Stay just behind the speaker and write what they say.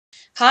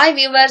Hi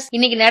viewers,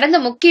 இன்னைக்கு நடந்த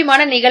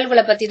முக்கியமான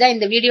நிகழ்வுகளை பத்தி தான்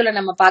இந்த வீடியோல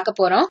நம்ம பார்க்க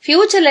போறோம்.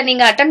 ஃபியூச்சர்ல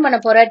நீங்க அட்டெண்ட் பண்ண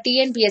போற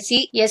TNPSC,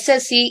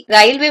 SSC,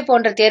 ரயில்வே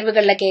போன்ற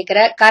தேர்வுகள்ல கேக்குற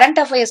கரண்ட்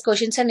அஃபேர்ஸ்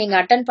கொஸ்டின்ஸ் நீங்க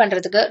அட்டெண்ட்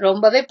பண்றதுக்கு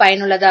ரொம்பவே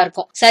பயனுள்ளதா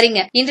இருக்கும்.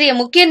 சரிங்க, இன்றைய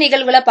முக்கிய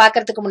நிகழ்வுகளை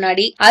பாக்கிறதுக்கு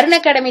முன்னாடி அருண்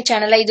அகாடமி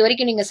சேனலை இது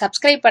வரைக்கும் நீங்க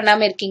சப்ஸ்கிரைப்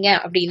பண்ணாம இருக்கீங்க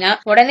அப்படின்னா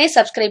உடனே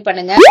சப்ஸ்கிரைப்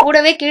பண்ணுங்க.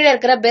 கூடவே கீழே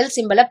இருக்கிற பெல்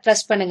சிம்பலை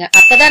பிரஸ் பண்ணுங்க.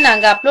 அப்பதான்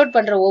நாங்க அப்லோட்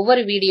பண்ற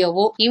ஒவ்வொரு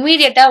வீடியோவும்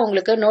இமீடியட்டா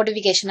உங்களுக்கு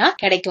நோட்டிபிகேஷனா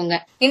கிடைக்குங்க.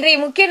 இன்றைய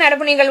முக்கிய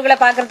நடப்பு நிகழ்வுகளை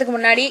பாக்கிறதுக்கு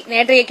முன்னாடி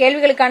நேற்றைய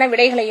கேள்விகளுக்கான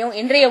விடைகளையும்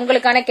இன்றைய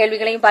உங்களுக்கான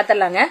கேள்விகளையும்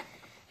பார்த்தலாங்க.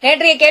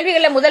 நேற்றைய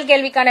கேள்விகள்ல முதல்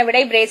கேள்விக்கான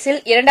விடை பிரேசில்,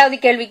 இரண்டாவது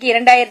கேள்விக்கு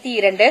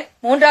 2002,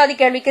 மூன்றாவது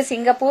கேள்விக்கு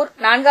சிங்கப்பூர்,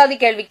 நான்காவது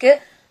கேள்விக்கு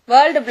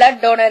வேர்ல்டு பிளட்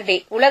டோனர் டே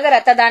உலக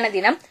ரத்த தான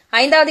தினம்,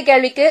 ஐந்தாவது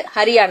கேள்விக்கு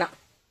ஹரியானா.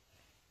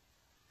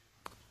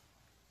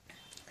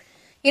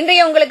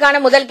 இன்றைய உங்களுக்கான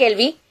முதல்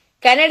கேள்வி,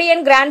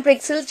 கனடியன் கிராண்ட்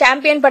பிரிக்ஸில்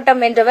சாம்பியன்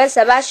பட்டம் வென்றவர்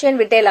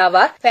செபாஸ்டியன் விட்டேல்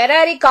ஆவார்.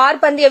 ஃபெராரி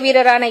கார் பந்தய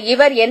வீரரான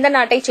இவர் எந்த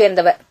நாட்டை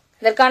சேர்ந்தவர்?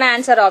 இதற்கான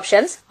answer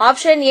options.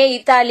 Option A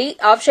Italy,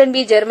 option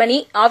B Germany,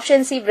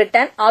 option C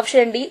Britain,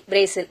 option D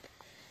Brazil.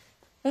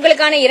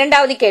 உங்களுக்கான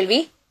இரண்டாவது கேள்வி,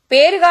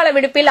 பேறுகால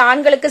விடுப்பில்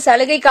ஆண்களுக்கு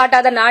சலுகை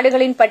காட்டாத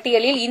நாடுகளின்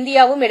பட்டியலில்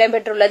இந்தியாவும்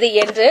இடம்பெற்றுள்ளது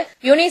என்று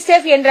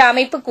யுனிசெஃப் என்ற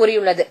அமைப்பு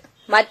கூறியுள்ளது.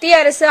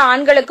 மத்திய அரசு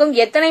ஆண்களுக்கும்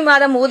எத்தனை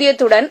மாதம்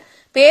ஊதியத்துடன்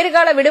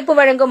பேறுகால விடுப்பு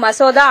வழங்கும்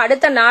மசோதா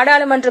அடுத்த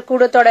நாடாளுமன்ற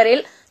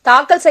கூட்டத்தொடரில்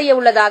தாக்கல் செய்ய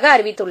உள்ளதாக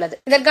அறிவித்துள்ளது.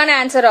 இதற்கான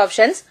answer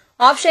options.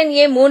 Option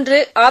A 3,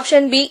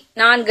 option B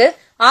 4,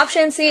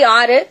 option C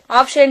 6,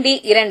 option D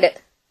 2.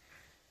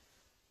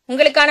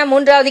 உங்களுக்கான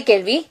மூன்றாவது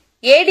கேள்வி,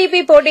 ADP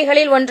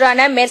போட்டிகளில்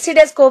ஒன்றான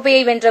மெர்சிடஸ்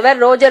கோப்பையை வென்றவர்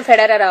ரோஜர்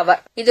ஃபெடரர்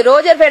ஆவார். இது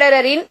ரோஜர்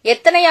ஃபெடரரின்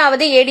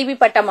எத்தனையாவது ADP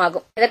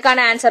பட்டமாகும்? இதற்கான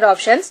answer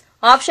options.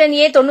 Option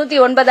A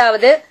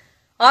 99வது,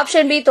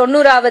 option B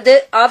 90வது,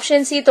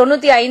 option C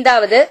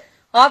 95வது,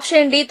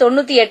 option D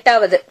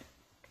 98வது.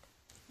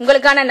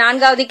 உங்களுக்கான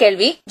நான்காவது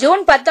கேள்வி,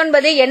 ஜூன்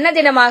 19 என்ன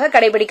தினமாக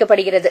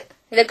கடைபிடிக்கப்படுகிறது?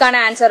 இதற்கான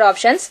answer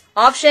options.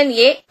 Option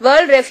A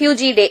world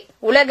refugee டே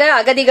உலக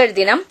அகதிகள்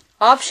தினம்,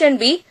 ஆப்ஷன்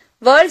பி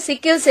வேர்ல்ட்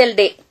சிக்கிள் செல்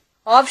டே,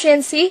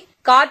 ஆப்ஷன் சி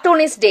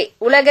கார்ட்டூனிஸ்ட் டே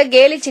உலக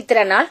கேலி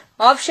சித்திர நாள்,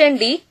 ஆப்ஷன்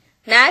டி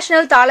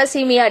நேஷனல்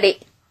தாலசீமியா டே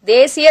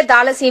தேசிய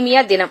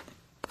தாலசீமியா தினம்.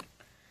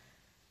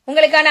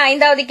 உங்களுக்கான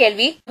ஐந்தாவது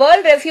கேள்வி,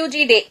 வேர்ல்ட்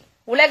ரெஃப்யூஜி டே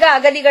உலக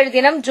அகதிகள்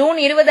தினம் ஜூன்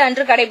 20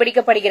 அன்று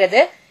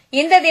கடைபிடிக்கப்படுகிறது.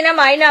 இந்த தினம்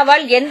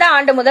ஐநாவால் எந்த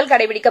ஆண்டு முதல்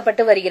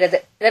கடைபிடிக்கப்பட்டு வருகிறது?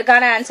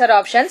 இதற்கான answer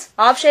options.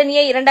 Option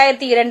A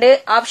 2002,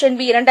 option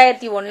B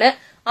 2001,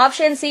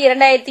 option C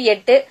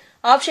 2008,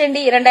 option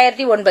D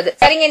 2009.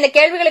 சரிங்க, இந்த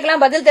கேள்விகளுக்கு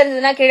எல்லாம் பதில்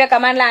தெரிஞ்சதுன்னா கீழே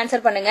கமெண்ட்ல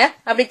ஆன்சர் பண்ணுங்க.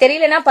 அப்படி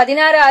தெரியலனா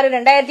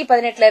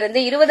 16/6/2018 இருந்து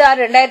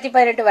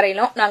 20/6/2018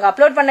 வரையிலும் நாங்க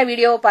அப்லோட் பண்ண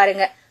வீடியோவை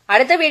பாருங்க.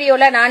 அடுத்த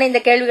வீடியோல நான்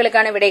இந்த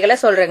கேள்விகளுக்கான விடைகளை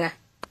சொல்றேங்க.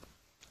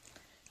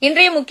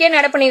 இன்றைய முக்கிய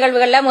நடப்பு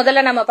நிகழ்வுகள்ல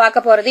முதல்ல நம்ம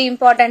பார்க்க போறது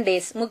இம்பார்ட்டன்ட்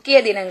டேஸ், முக்கிய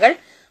தினங்கள்.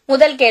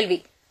 முதல் கேள்வி,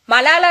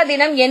 மலாலா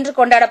தினம் என்று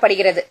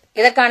கொண்டாடப்படுகிறது.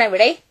 இதற்கான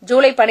விடை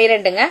ஜூலை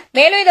 12ங்க.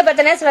 மேலும் இதை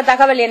பத்தின சில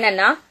தகவல்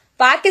என்னன்னா,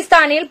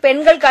 பாகிஸ்தானில்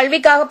பெண்கள்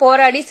கல்விக்காக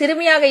போராடி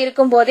சிறுமியாக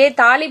இருக்கும் போதே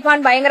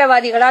தாலிபான்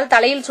பயங்கரவாதிகளால்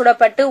தலையில்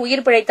சுடப்பட்டு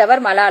உயிர்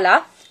பிழைத்தவர் மலாலா.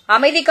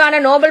 அமைதிக்கான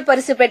நோபல்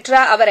பரிசு பெற்ற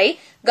அவரை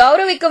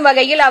கௌரவிக்கும்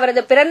வகையில்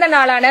அவரது பிறந்த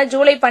நாளான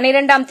ஜூலை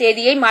 12ஆம்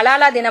தேதியை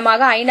மலாலா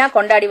தினமாக ஐநா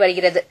கொண்டாடி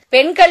வருகிறது.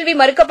 பெண் கல்வி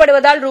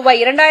மறுக்கப்படுவதால்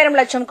ரூபாய் 2000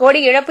 லட்சம்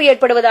கோடி இழப்பு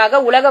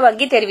ஏற்படுவதாக உலக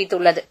வங்கி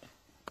தெரிவித்துள்ளது.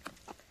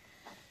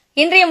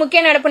 இன்றைய முக்கிய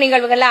நடப்பு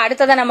நிகழ்வுகள்ல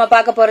அடுத்ததான் நம்ம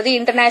பார்க்க போறது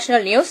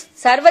இன்டர்நேஷனல் நியூஸ்,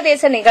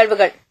 சர்வதேச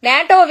நிகழ்வுகள்.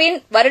 நேட்டோவின்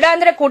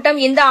வருடாந்திர கூட்டம்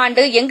இந்த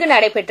ஆண்டு எங்கு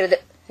நடைபெற்றது?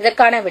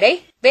 இதற்கான விடை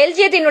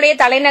பெல்ஜியத்தினுடைய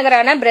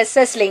தலைநகரான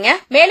பிரஸ்ஸல்ஸ்லிங்க.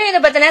 மேலும்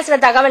இதை பத்தின சில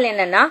தகவல்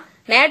என்னன்னா,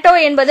 நேட்டோ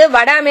என்பது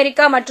வட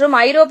அமெரிக்கா மற்றும்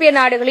ஐரோப்பிய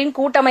நாடுகளின்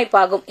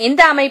கூட்டமைப்பாகும்.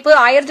 இந்த அமைப்பு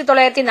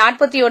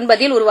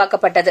 1949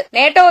 உருவாக்கப்பட்டது.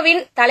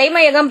 நேட்டோவின்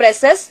தலைமையகம்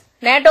பிரஸ்ஸல்ஸ்.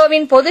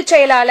 நேட்டோவின் பொதுச்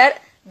செயலாளர்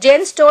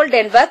ஜென்ஸ்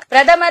ஸ்டோல்டன்பர்க்,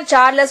 பிரதமர்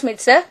சார்லஸ்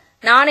மிட்சர்,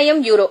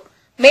 நாணயம் யூரோ.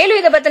 மேலும்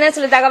இதை பத்தின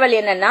சில தகவல்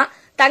என்னன்னா,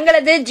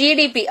 தங்களது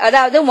GDP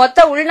அதாவது மொத்த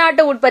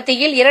உள்நாட்டு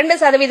உற்பத்தியில்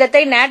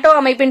 2% நேட்டோ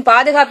அமைப்பின்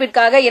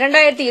பாதுகாப்பிற்காக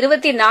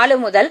 2024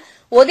 முதல்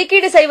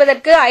ஒதுக்கீடு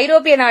செய்வதற்கு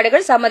ஐரோப்பிய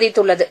நாடுகள்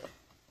சம்மதித்துள்ளது.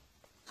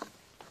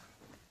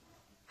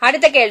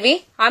 அடுத்த கேள்வி,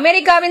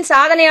 அமெரிக்காவின்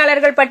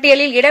சாதனையாளர்கள்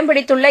பட்டியலில் இடம்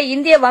பிடித்துள்ள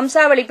இந்திய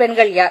வம்சாவளி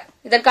பெண்கள் யார்?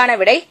 இதற்கான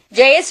விடை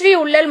ஜெயஸ்ரீ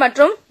உள்ளல்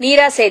மற்றும்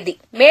நீரா சேத்தி.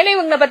 மேலும்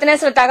இவங்களை பத்தின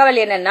சில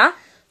தகவல் என்னன்னா,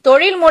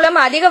 தொழில் மூலம்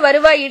அதிக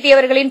வருவாய்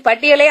ஈட்டியவர்களின்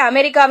பட்டியலை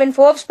அமெரிக்காவின்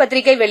போர்ப்ஸ்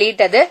பத்திரிகை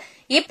வெளியிட்டது.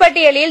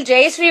 இப்பட்டியலில்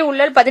ஜெயஸ்ரீ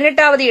உள்ளல்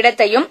 18வது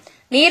இடத்தையும்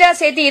நீரா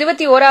சேத்தி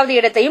 21வது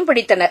இடத்தையும்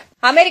பிடித்தனர்.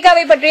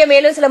 அமெரிக்காவை பற்றிய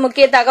மேலும் சில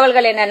முக்கிய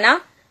தகவல்கள் என்னன்னா,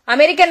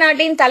 அமெரிக்க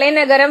நாட்டின்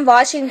தலைநகரம்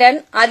வாஷிங்டன்,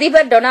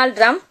 அதிபர் டொனால்ட்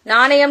ட்ரம்ப்,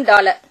 நாணயம்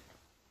டாலர்.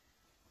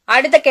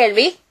 அடுத்த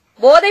கேள்வி,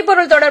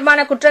 போதைப்பொருள் தொடர்பான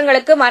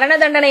குற்றங்களுக்கு மரண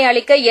தண்டனை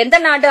அளிக்க எந்த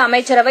நாட்டு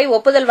அமைச்சரவை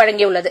ஒப்புதல்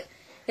வழங்கியுள்ளது?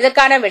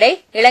 இதற்கான விடை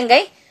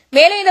இலங்கை.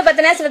 மேலும் இதை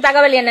பத்தின சில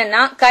தகவல்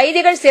என்னன்னா,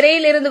 கைதிகள்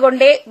சிறையில் இருந்து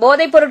கொண்டே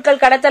போதைப்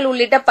பொருட்கள் கடத்தல்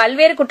உள்ளிட்ட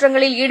பல்வேறு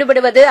குற்றங்களில்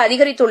ஈடுபடுவது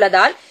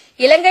அதிகரித்துள்ளதால்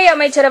இலங்கை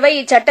அமைச்சரவை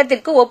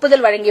இச்சட்டத்திற்கு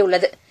ஒப்புதல்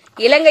வழங்கியுள்ளது.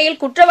 இலங்கையில்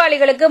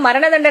குற்றவாளிகளுக்கு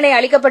மரண தண்டனை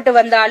அளிக்கப்பட்டு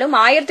வந்தாலும்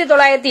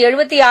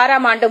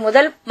 1976ஆம் ஆண்டு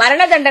முதல்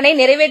மரண தண்டனை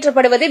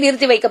நிறைவேற்றப்படுவது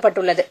நிறுத்தி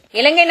வைக்கப்பட்டுள்ளது.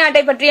 இலங்கை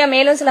நாட்டை பற்றிய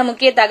மேலும் சில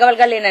முக்கிய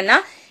தகவல்கள் என்னன்னா,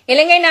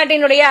 இலங்கை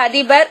நாட்டினுடைய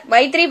அதிபர்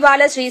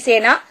மைத்ரிபால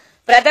ஸ்ரீசேனா,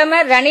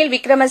 பிரதமர் ரணில்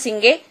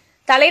விக்ரமசிங்கே,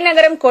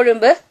 தலைநகரம்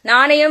கொழும்பு,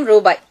 நாணயம்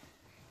ரூபாய்.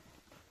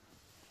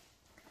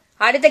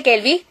 அடுத்த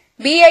கேள்வி,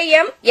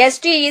 BIM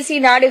STEC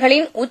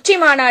நாடுகளின் உச்சி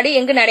மாநாடு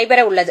எங்கு நடைபெற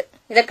உள்ளது?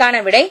 இதற்கான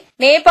விடை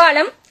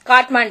நேபாளம்,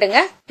 காட்மாண்டுங்க.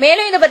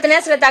 மேலும் இதை பத்தின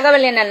சில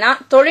தகவல் என்னன்னா,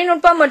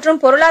 தொழில்நுட்பம் மற்றும்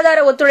பொருளாதார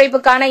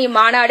ஒத்துழைப்புக்கான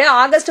இம்மாநாடு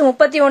ஆகஸ்ட்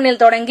 31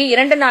 தொடங்கி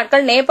 2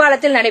 நாட்கள்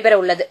நேபாளத்தில் நடைபெற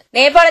உள்ளது.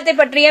 நேபாளத்தை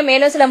பற்றிய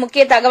மேலும் சில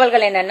முக்கிய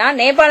தகவல்கள் என்னன்னா,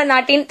 நேபாள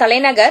நாட்டின்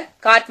தலைநகர்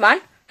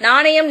காட்மாண்ட்,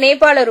 நாணயம்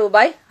நேபாள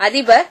ரூபாய்,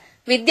 அதிபர்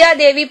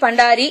வித்யாதேவி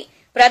பண்டாரி,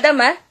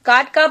 பிரதமர்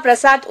காட்கா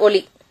பிரசாத்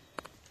ஒலி.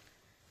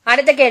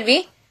 அடுத்த கேள்வி,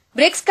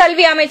 பிரிக்ஸ்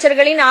கல்வி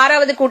அமைச்சர்களின்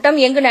 6வது கூட்டம்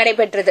எங்கு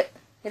நடைபெற்றது?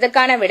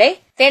 இதற்கான விடை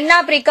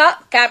தென்னாப்பிரிக்கா,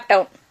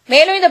 கேப்டவுன்.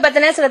 மேலும் இதை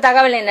பத்தின சில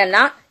தகவல்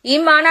என்னன்னா,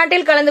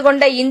 இம்மாநாட்டில் கலந்து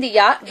கொண்ட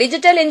இந்தியா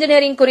டிஜிட்டல்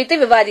இன்ஜினியரிங் குறித்து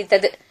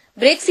விவாதித்தது.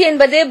 பிரிக்ஸ்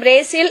என்பது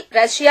பிரேசில்,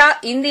 ரஷ்யா,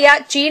 இந்தியா,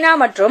 சீனா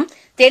மற்றும்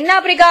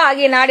தென்னாப்பிரிக்கா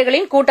ஆகிய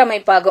நாடுகளின்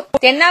கூட்டமைப்பாகும்.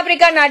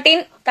 தென்னாப்பிரிக்கா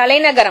நாட்டின்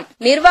தலைநகரம்,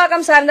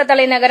 நிர்வாகம் சார்ந்த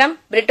தலைநகரம்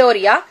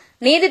பிரிட்டோரியா,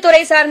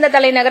 நீதித்துறை சார்ந்த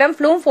தலைநகரம்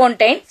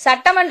ப்ளூம்ஃபோன்டைன்,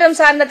 சட்டமன்றம்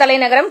சார்ந்த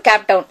தலைநகரம்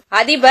கேப்டவுன்,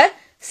 அதிபர்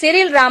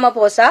சிரில்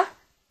ராமபோசா,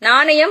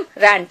 நாணயம்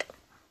ராண்ட்.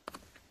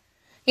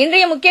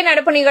 இன்றைய முக்கிய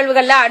நடப்பு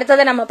நிகழ்வுகள்ல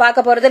அடுத்ததை நம்ம பார்க்க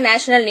போறது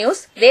நேஷனல்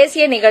நியூஸ்,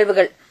 தேசிய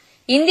நிகழ்வுகள்.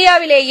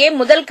 இந்தியாவிலேயே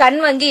முதல் கண்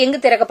வங்கி எங்கு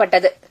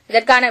திறக்கப்பட்டது?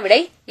 இதற்கான விடை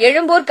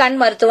எழும்பூர் கண்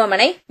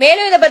மருத்துவமனை.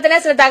 மேலும் இதை பத்தின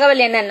சில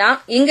தகவல் என்னன்னா,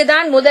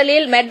 இங்குதான்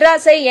முதலில்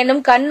மெட்ராஸை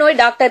என்னும் கண் நோய்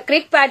டாக்டர்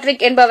கிரிக்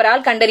பேட்ரிக்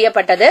என்பவரால்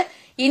கண்டறியப்பட்டது.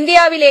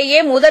 இந்தியாவிலேயே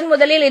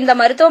முதலில் இந்த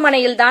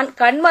மருத்துவமனையில் தான்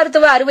கண்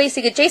மருத்துவ அறுவை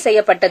சிகிச்சை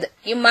செய்யப்பட்டது.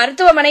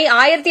 இம்மருத்துவமனை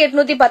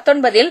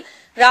 1819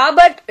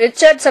 ராபர்ட்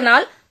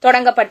ரிச்சர்ட்சனால்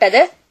தொடங்கப்பட்டது.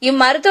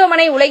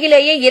 இம்மருத்துவமனை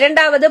உலகிலேயே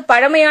 2வது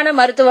பழமையான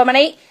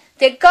மருத்துவமனை,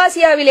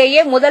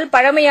 தெற்காசியாவிலேயே முதல்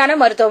பழமையான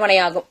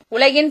மருத்துவமனையாகும்.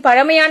 உலகின்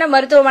பழமையான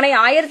மருத்துவமனை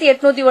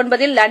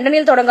 1809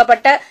 லண்டனில்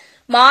தொடங்கப்பட்ட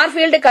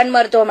மார்ஃபீல்டு கண்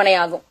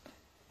மருத்துவமனையாகும்.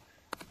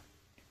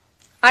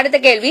 அடுத்த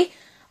கேள்வி,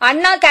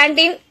 அண்ணா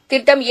கேண்டீன்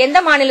திட்டம் எந்த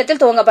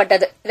மாநிலத்தில்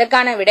துவங்கப்பட்டது?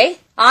 இதற்கான விடை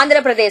ஆந்திர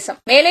பிரதேசம்.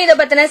 மேலும் இதை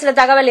பத்தின சில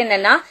தகவல்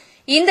என்னன்னா,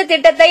 இந்த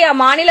திட்டத்தை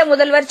அம்மாநில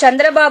முதல்வர்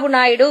சந்திரபாபு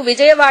நாயுடு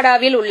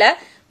விஜயவாடாவில் உள்ள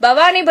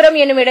பவானிபுரம்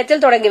என்னும்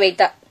இடத்தில் தொடங்கி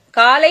வைத்தார்.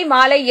 காலை,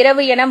 மாலை,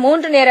 இரவு என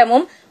 3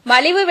 நேரமும்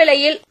மலிவு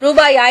விலையில்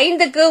ரூபாய்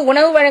 5க்கு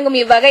உணவு வழங்கும்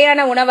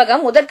இவ்வகையான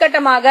உணவகம்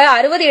முதற்கட்டமாக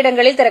 60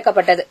 இடங்களில்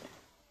திறக்கப்பட்டது.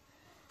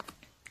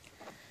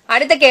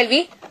 அடுத்த கேள்வி,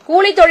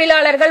 கூலி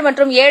தொழிலாளர்கள்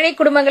மற்றும் ஏழை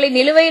குடும்பங்களின்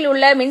நிலுவையில்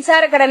உள்ள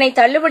மின்சார கடனை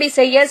தள்ளுபடி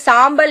செய்ய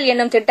சாம்பல்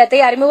என்னும்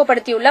திட்டத்தை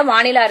அறிமுகப்படுத்தியுள்ள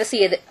மாநில அரசு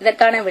எது?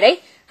 இதற்கான விடை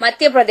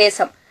மத்திய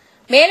பிரதேசம்.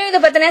 மேலும்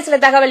இது பத்தின சில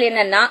தகவல்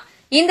என்னன்னா,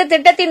 இந்த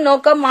திட்டத்தின்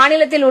நோக்கம்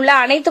மாநிலத்தில் உள்ள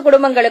அனைத்து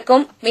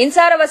குடும்பங்களுக்கும்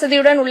மின்சார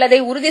வசதியுடன் உள்ளதை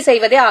உறுதி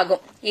செய்வதே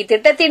ஆகும்.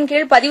 இத்திட்டத்தின்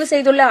கீழ் பதிவு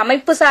செய்துள்ள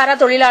அமைப்பு சாரா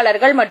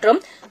தொழிலாளர்கள் மற்றும்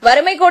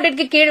வறுமை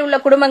கோட்டிற்கு கீழ் உள்ள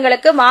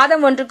குடும்பங்களுக்கு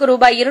மாதம் ஒன்றுக்கு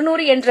ரூபாய்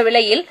 200 என்ற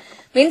விலையில்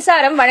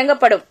மின்சாரம்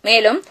வழங்கப்படும்.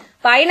 மேலும்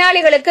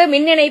பயனாளிகளுக்கு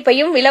மின்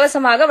இணைப்பையும்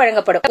இலவசமாக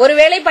வழங்கப்படும்.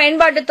 ஒருவேளை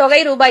பயன்பாட்டு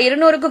தொகை ரூபாய்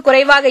 200க்கு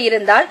குறைவாக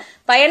இருந்தால்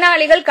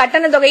பயனாளிகள்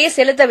கட்டண தொகையை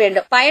செலுத்த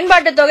வேண்டும்.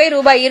 பயன்பாட்டு தொகை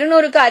ரூபாய்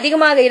 200க்கு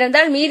அதிகமாக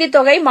இருந்தால் மீதி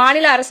தொகை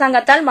மாநில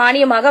அரசாங்கத்தால்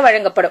மானியமாக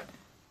வழங்கப்படும்.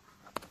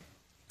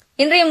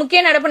 இன்றைய முக்கிய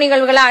நடப்பு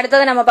நிகழ்வுகளை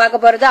அடுத்தது நம்ம பார்க்க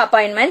போறது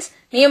அப்பாயின்மெண்ட்ஸ்,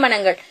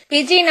 நியமனங்கள்.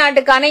 பிஜி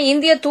நாட்டுக்கான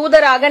இந்திய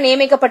தூதராக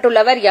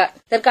நியமிக்கப்பட்டுள்ளவர் யார்?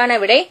 இதற்கான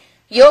விடை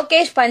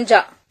யோகேஷ்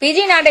பஞ்சா.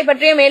 பிஜி நாட்டை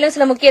பற்றிய மேலும்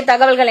சில முக்கிய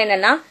தகவல்கள்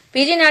என்னன்னா,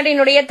 பிஜி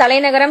நாட்டினுடைய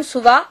தலைநகரம்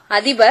சுவா,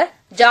 அதிபர்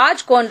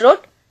ஜார்ஜ்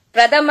கோன்ரோட்,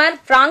 பிரதமர்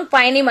பிராங்க்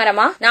பயணி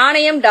மரமா,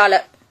 நாணயம்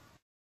டாலர்.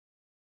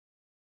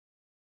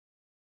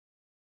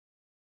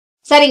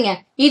 சரிங்க,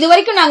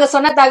 இதுவரைக்கும் நாங்க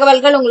சொன்ன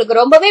தகவல்கள்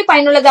உங்களுக்கு ரொம்பவே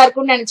பயனுள்ளதா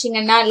இருக்கும்னு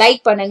நினைச்சீங்கன்னா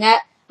லைக் பண்ணுங்க.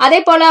 அதே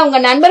போல உங்க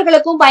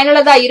நண்பர்களுக்கும்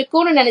பயனுள்ளதா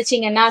இருக்கும்னு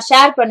நினைச்சீங்கன்னா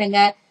ஷேர் பண்ணுங்க.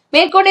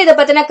 மேற்கொண்டு இதை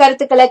பத்தின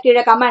கருத்துக்களை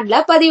கீழே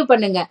கமெண்ட்ல பதிவு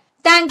பண்ணுங்க.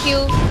 தேங்க்யூ.